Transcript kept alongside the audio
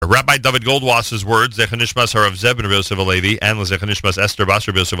Rabbi David Goldwasser's words, Zecher Nishmas Harav Zev ben Rabbi Yosef Alevi, and Zecher Nishmas Esther Bas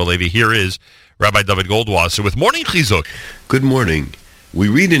Rabbi Yosef Alevi. Here is Rabbi David Goldwasser with Morning Chizuk. Good morning. We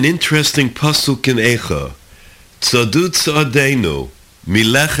read an interesting pasuk in Eicha. Tzadu tzadenu,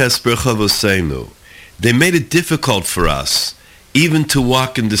 mileches berchavosenu. They made it difficult for us, even to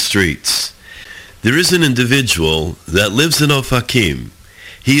walk in the streets. There is an individual that lives in Ofakim.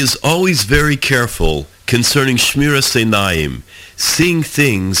 He is always very careful concerning Shmiras Einayim, seeing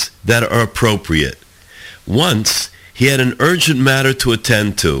things that are appropriate. Once, he had an urgent matter to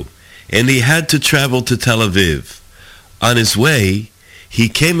attend to, and he had to travel to Tel Aviv. On his way, he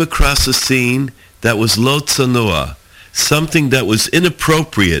came across a scene that was lo tzanua, something that was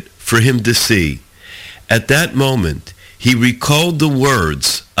inappropriate for him to see. At that moment, he recalled the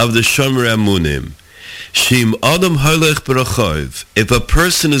words of the Shomer Amunim. Shim Adam Holech B'Rachov, if a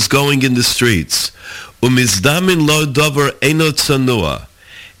person is going in the streets, Umizdamin lo davar eino tzanua,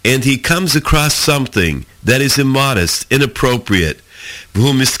 and he comes across something that is immodest, inappropriate,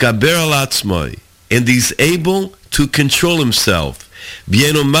 v'hu miskaber al atzmoi, and he's able to control himself,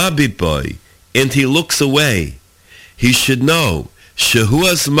 v'yeno mabit boy, and he looks away. He should know, shehu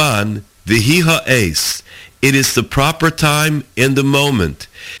azman v'hi ha'es, it is the proper time and the moment.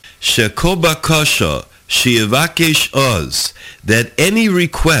 Sheko bakasha she'evakesh oz, that any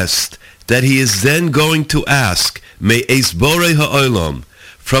request that he is then going to ask, me'ez borei ha'olam,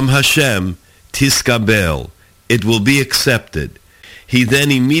 from Hashem, tiskabel, it will be accepted. He then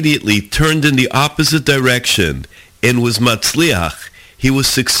immediately turned in the opposite direction and was matzliach. He was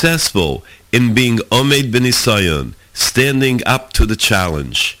successful in being omed b'nisayon, standing up to the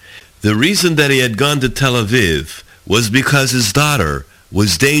challenge. The reason that he had gone to Tel Aviv was because his daughter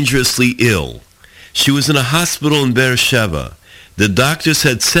was dangerously ill. She was in a hospital in Beersheba. The doctors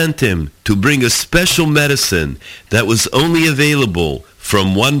had sent him to bring a special medicine that was only available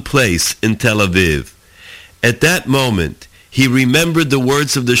from one place in Tel Aviv. At that moment, he remembered the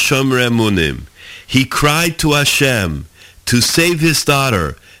words of the Shomer Amunim. He cried to Hashem to save his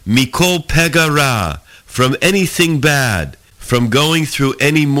daughter, Mikol Pegara, from anything bad, from going through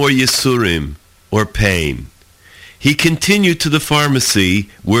any more Yisurim or pain. He continued to the pharmacy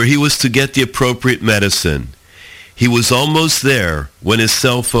where he was to get the appropriate medicine. He was almost there when his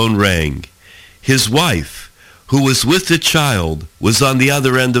cell phone rang. His wife, who was with the child, was on the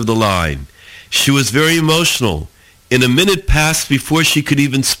other end of the line. She was very emotional. In a minute passed before she could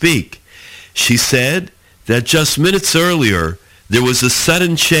even speak. She said that just minutes earlier, there was a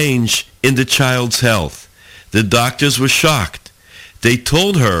sudden change in the child's health. The doctors were shocked. They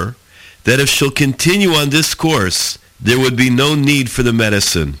told her that if she'll continue on this course, there would be no need for the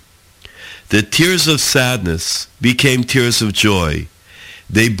medicine. The tears of sadness became tears of joy.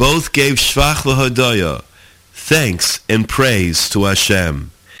 They both gave shvach v'hodaya, thanks and praise to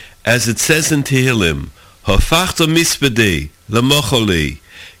Hashem. As it says in Tehillim, Hafachta mispedi lamocholi,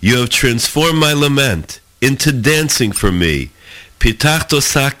 you have transformed my lament into dancing for me. Pitachto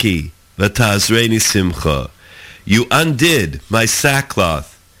saki v'tazreini simcha. You undid my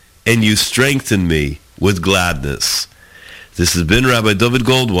sackcloth, and you strengthened me with gladness. This has been Rabbi David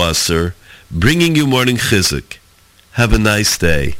Goldwasser, bringing you Morning Chizuk. Have a nice day.